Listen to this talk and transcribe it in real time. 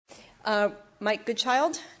Mike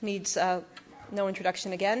Goodchild needs no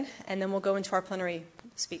introduction again, and then we'll go into our plenary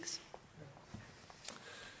speaks.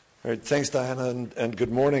 All right, thanks, Diana, and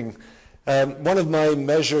good morning. One of my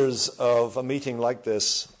measures of a meeting like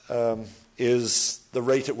this is the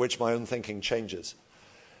rate at which my own thinking changes.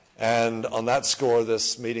 And on that score,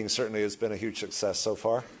 this meeting certainly has been a huge success so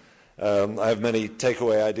far. I have many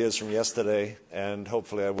takeaway ideas from yesterday, and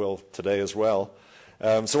hopefully I will today as well.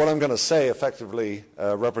 So what I'm going to say effectively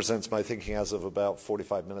represents my thinking as of about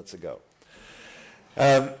 45 minutes ago.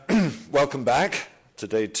 Welcome back to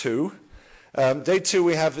day two. Day two,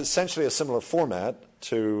 we have essentially a similar format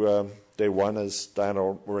to day one, as Diana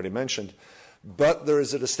already mentioned, but there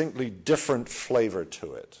is a distinctly different flavor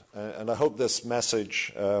to it. And I hope this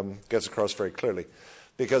message gets across very clearly,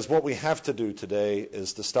 because what we have to do today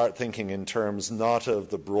is to start thinking in terms not of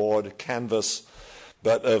the broad canvas,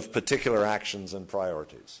 but of particular actions and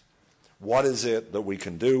priorities. What is it that we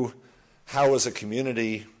can do? How as a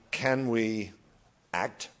community can we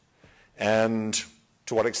act? And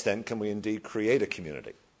to what extent can we indeed create a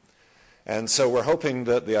community? And so we're hoping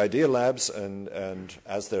that the idea labs, and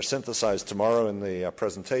as they're synthesized tomorrow in the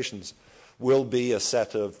presentations, will be a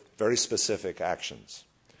set of very specific actions.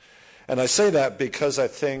 And I say that because I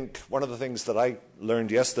think one of the things that I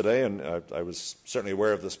learned yesterday, and I was certainly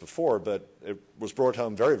aware of this before, but it was brought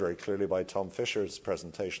home very, very clearly by Tom Fisher's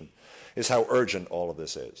presentation, is how urgent all of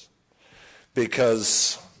this is.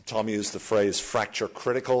 Because Tom used the phrase fracture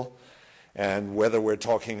critical, and whether we're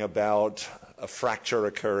talking about a fracture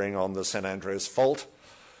occurring on the San Andreas Fault,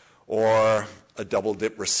 or a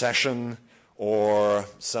double-dip recession, or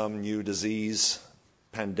some new disease,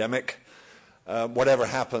 pandemic, whatever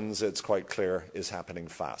happens, it's quite clear, is happening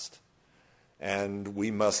fast. And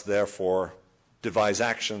we must therefore devise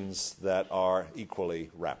actions that are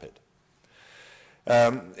equally rapid.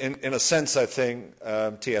 In a sense, I think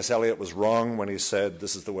T.S. Eliot was wrong when he said,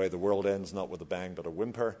 "This is the way the world ends, not with a bang but a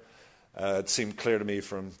whimper." It seemed clear to me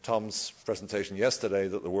from Tom's presentation yesterday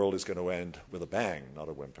that the world is going to end with a bang, not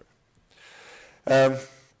a whimper.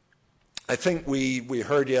 I think we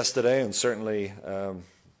heard yesterday, and certainly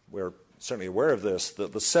we're certainly aware of this,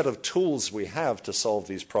 that the set of tools we have to solve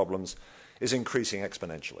these problems is increasing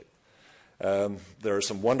exponentially. There are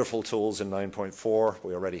some wonderful tools in 9.4.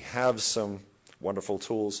 We already have some wonderful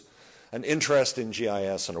tools. And interest in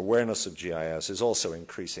GIS and awareness of GIS is also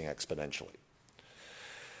increasing exponentially.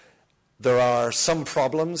 There are some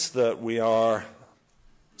problems that we are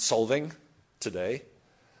solving today.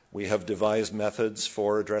 We have devised methods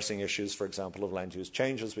for addressing issues, for example, of land use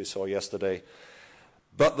change, as we saw yesterday.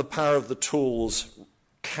 But the power of the tools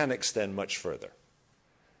can extend much further.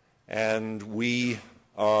 And we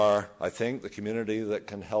are, I think, the community that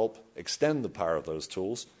can help extend the power of those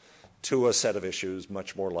tools to a set of issues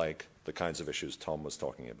much more like the kinds of issues Tom was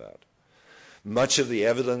talking about. Much of the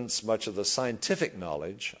evidence, much of the scientific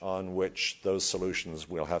knowledge on which those solutions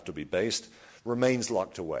will have to be based remains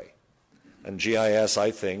locked away. And GIS,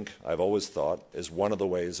 I think, I've always thought, is one of the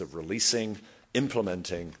ways of releasing,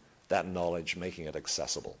 implementing that knowledge, making it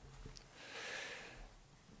accessible.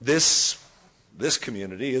 This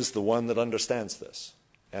community is the one that understands this.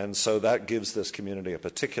 And so that gives this community a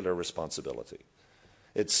particular responsibility.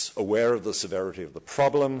 It's aware of the severity of the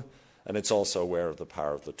problem, and it's also aware of the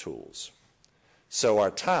power of the tools. So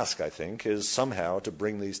our task, I think, is somehow to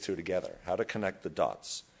bring these two together, how to connect the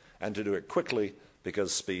dots, and to do it quickly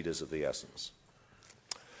because speed is of the essence.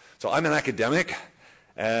 So I'm an academic,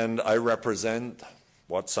 and I represent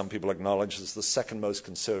what some people acknowledge as the second most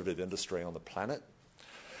conservative industry on the planet,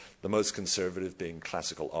 the most conservative being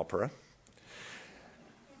classical opera.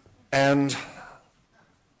 And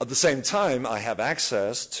at the same time, I have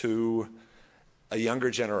access to a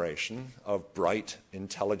younger generation of bright,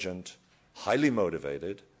 intelligent, highly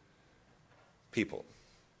motivated people,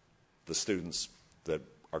 the students that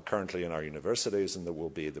are currently in our universities and that will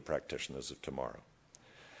be the practitioners of tomorrow.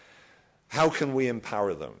 How can we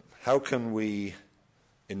empower them? How can we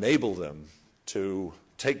enable them to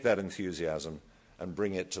take that enthusiasm and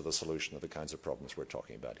bring it to the solution of the kinds of problems we're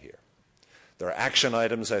talking about here? There are action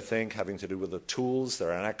items, I think, having to do with the tools.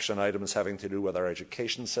 There are action items having to do with our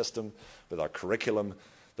education system, with our curriculum.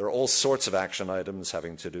 There are all sorts of action items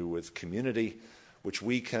having to do with community, which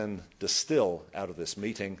we can distill out of this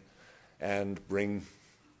meeting and bring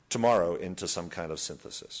tomorrow into some kind of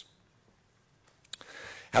synthesis.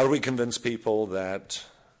 How do we convince people that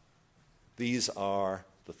these are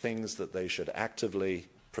the things that they should actively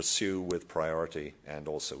pursue with priority and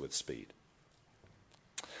also with speed?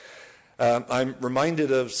 I'm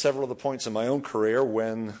reminded of several of the points in my own career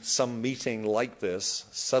when some meeting like this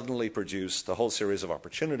suddenly produced a whole series of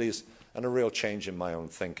opportunities and a real change in my own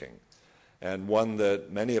thinking. and one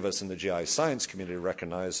that many of us in the GI science community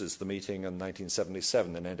recognize is the meeting in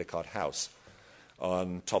 1977 in Endicott House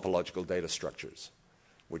on topological data structures,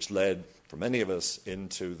 which led, for many of us,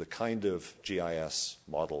 into the kind of GIS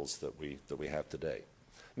models that we have today.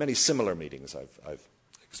 Many similar meetings I've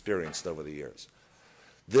experienced over the years.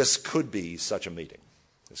 This could be such a meeting.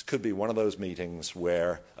 This could be one of those meetings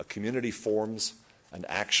where a community forms and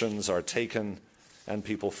actions are taken and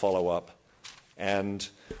people follow up. And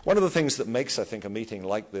one of the things that makes, I think, a meeting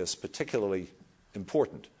like this particularly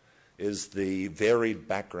important is the varied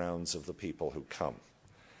backgrounds of the people who come.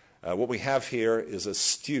 What we have here is a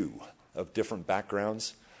stew of different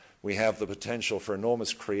backgrounds. We have the potential for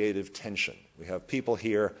enormous creative tension. We have people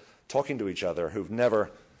here talking to each other who've never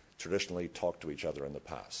traditionally talked to each other in the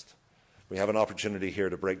past. We have an opportunity here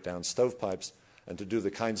to break down stovepipes and to do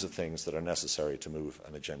the kinds of things that are necessary to move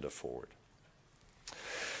an agenda forward.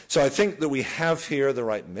 So I think that we have here the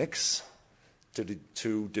right mix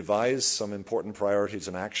to devise some important priorities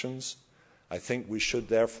and actions. I think we should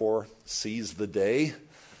therefore seize the day.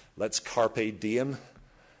 Let's carpe diem,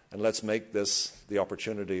 and let's make this the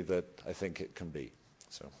opportunity that I think it can be.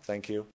 So thank you.